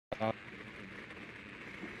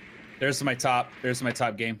There's my top. There's my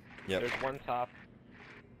top game. Yep. There's one top.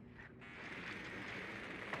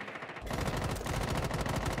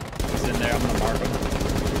 He's in there. I'm gonna mark him.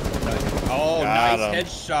 Oh, Got nice him.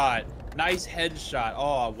 headshot. Nice headshot.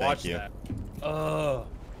 Oh, I watched you. that. Oh,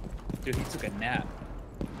 dude, he took a nap.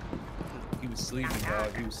 He was sleeping,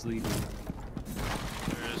 dog. He was sleeping.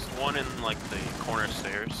 There's one in like the corner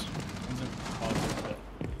stairs. He's in the closet.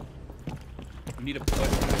 We need a push.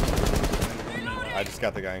 I just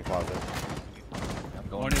got the guy in closet.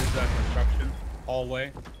 One is construction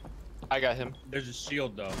hallway. I got him. There's a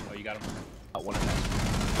shield though. Oh, you got him. One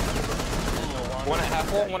at half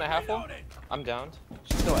hole. One at half hole. I'm downed.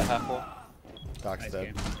 She's still at half hole. Doc's Nice dead.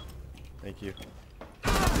 game. Thank you.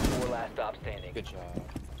 4 last stop standing. Good job.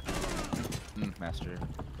 Master.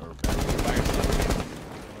 Or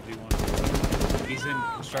He's in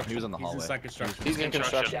construction. He was in the hallway. He's inside construction. He's in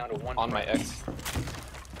construction. Down to 1 On my friendly. X.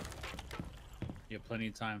 You have plenty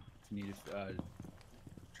of time if you need to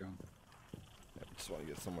drone. I just want to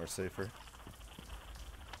get somewhere safer.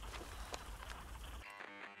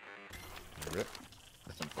 Rip.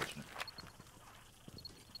 That's unfortunate.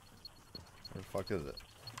 Where the fuck is it?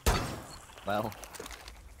 Well,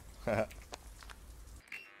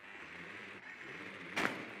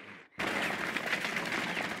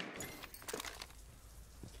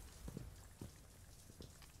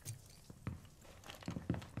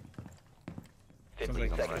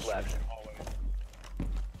 15 seconds left.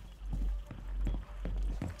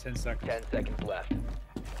 10 seconds. 10 seconds left.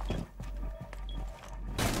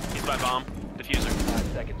 He's by bomb. Diffuser. 5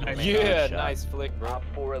 seconds Nice. remaining. Yeah, Shot. nice flick, bro. Op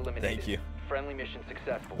 4 eliminated. Thank you. Friendly mission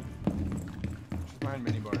successful. behind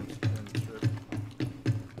mini barn.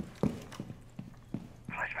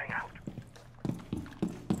 Flashbang out.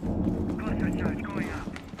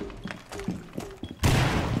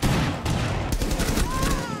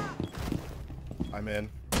 I'm in.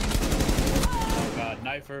 Oh god,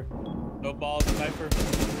 knifer. No balls, knifer.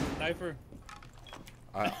 Knifer.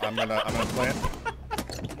 I'm gonna plant.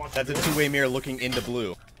 That's a two-way mirror looking into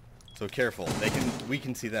blue. So careful. We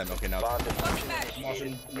can see them. Okay, now. Bomb diffusion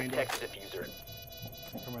initiated. Protect the diffuser.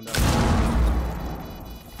 Coming down.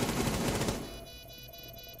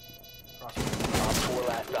 Op 4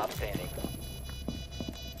 last stop standing.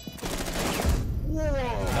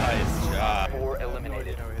 Nice job. 4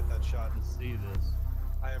 eliminated. How I hit that shot. Let's see this.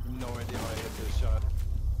 I have no idea how I hit this shot.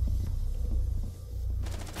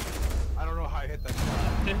 I don't know how I hit that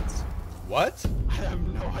shot. What? I have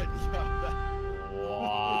no idea how that.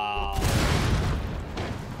 Wow.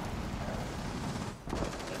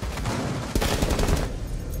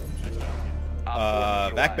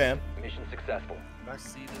 Back ban. Mission successful. Back.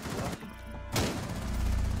 See this.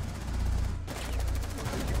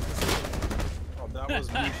 Oh, that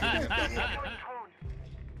was me shooting at that one.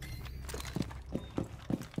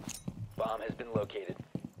 Bomb has been located.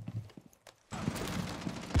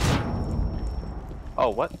 Oh,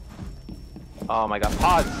 what? Oh my god,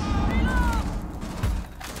 pods!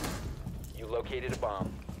 You located a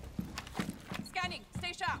bomb. Scanning.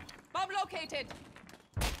 Stay sharp. Bomb located.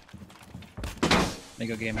 Make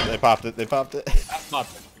a game. They popped it. They popped it. Pop.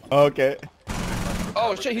 Okay.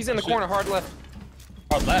 Oh shit, he's in the corner, hard left.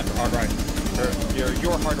 Hard left, hard right. Or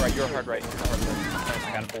your hard right, your hard right.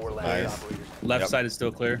 I got him. 4 last Nice. operators. Left Yep. side is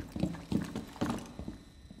still clear.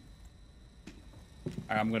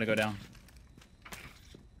 Alright, I'm gonna go down.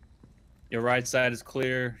 Your right side is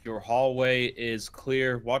clear. Your hallway is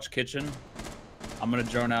clear. Watch kitchen. I'm gonna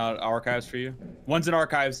drone out archives for you. One's in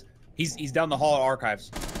archives. He's down the hall at archives.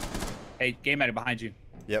 Hey, game addict behind you.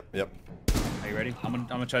 Yep. Yep. Are you ready? I'm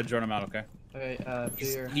gonna try to drone him out. Okay. Okay,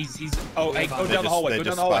 He's. Oh, hey, go They down the just- hallway. they Go down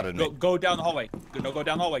just the hallway. spotted me. Go down the hallway. No, go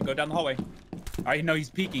down the hallway. Go down the hallway. All right, no, he's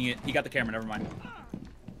peeking it. He got the camera. Never mind.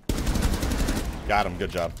 Got him.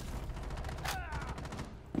 Good job.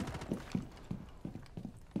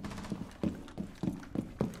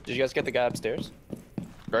 Did you guys get the guy upstairs?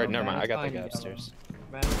 Or never mind, I got the guy upstairs.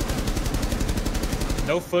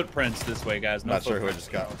 No footprints this way, guys. No Not sure who I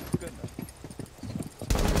footprints. just got.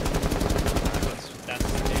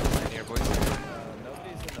 That's the game right here, boys.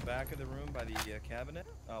 Nobody's in the back of the room by the cabinet.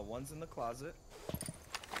 One's in the closet.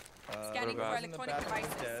 Scanning for one's in the electronic bathroom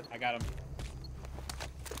devices. dead. I got him.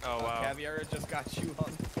 Oh wow. Caviar just got you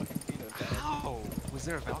on the fucking peanut butter. How? Was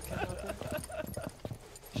there a Valkyrie out there?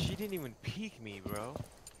 She didn't even peek me, bro.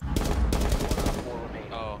 4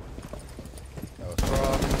 remaining. Oh.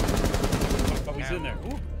 Oh, he's in there.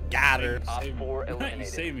 Ooh. Got her. Op 4 You eliminated.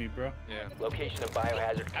 saved me, bro. Yeah. Location of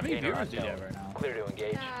biohazard How many container viewers do you unknown. have right now? Clear to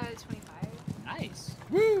engage. 25. Nice.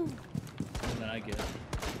 Woo. And then I get it.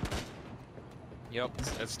 Yep.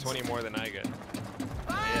 That's 20 more than I get.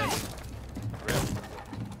 Bye. Rip.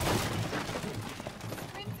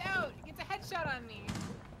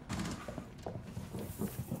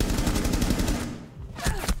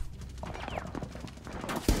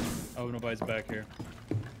 Oh, nobody's back here.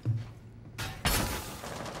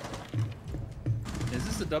 Is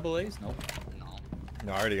this a double ace? Nope. No.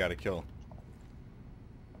 No, I already got a kill.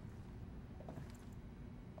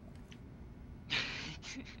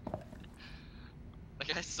 That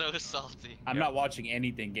guy's so salty. I'm not watching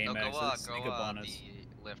anything, Game No, Max. go So sneak up on us.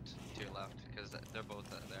 the lift to your left, because they're both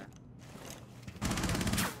there.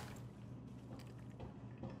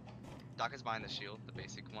 Doc is behind the shield, the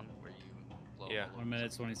basic one, where you blow. Yeah. 1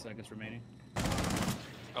 minute, 20 seconds remaining.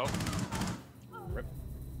 Oh. Rip.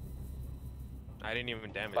 I didn't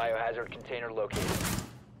even damage it. Biohazard container located.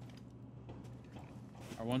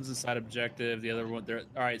 Our one's inside objective, the other one there.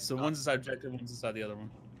 All right, so one's inside objective, one's inside the other one.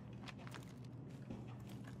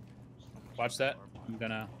 Watch that. I'm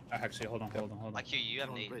gonna actually hold on. Like you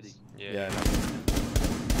have nades. Yeah.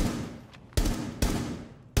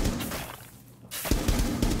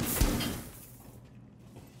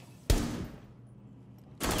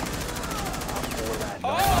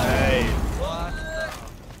 Hey. What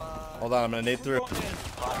the fuck? Hold on, I'm gonna nade through.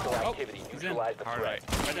 Hostile activity. he's in. Neutralize the All threat.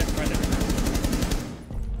 Right there.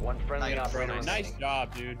 One friendly Nice. operator. Nice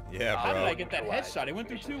job, dude. Yeah, How did I bro. get that headshot? He went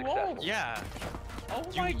through 2 walls. Yeah. Oh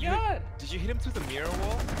You- my you- god. Did you hit him through the mirror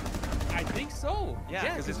wall? I think so.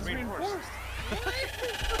 Yeah, 'cause it's it's reinforced.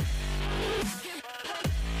 reinforced.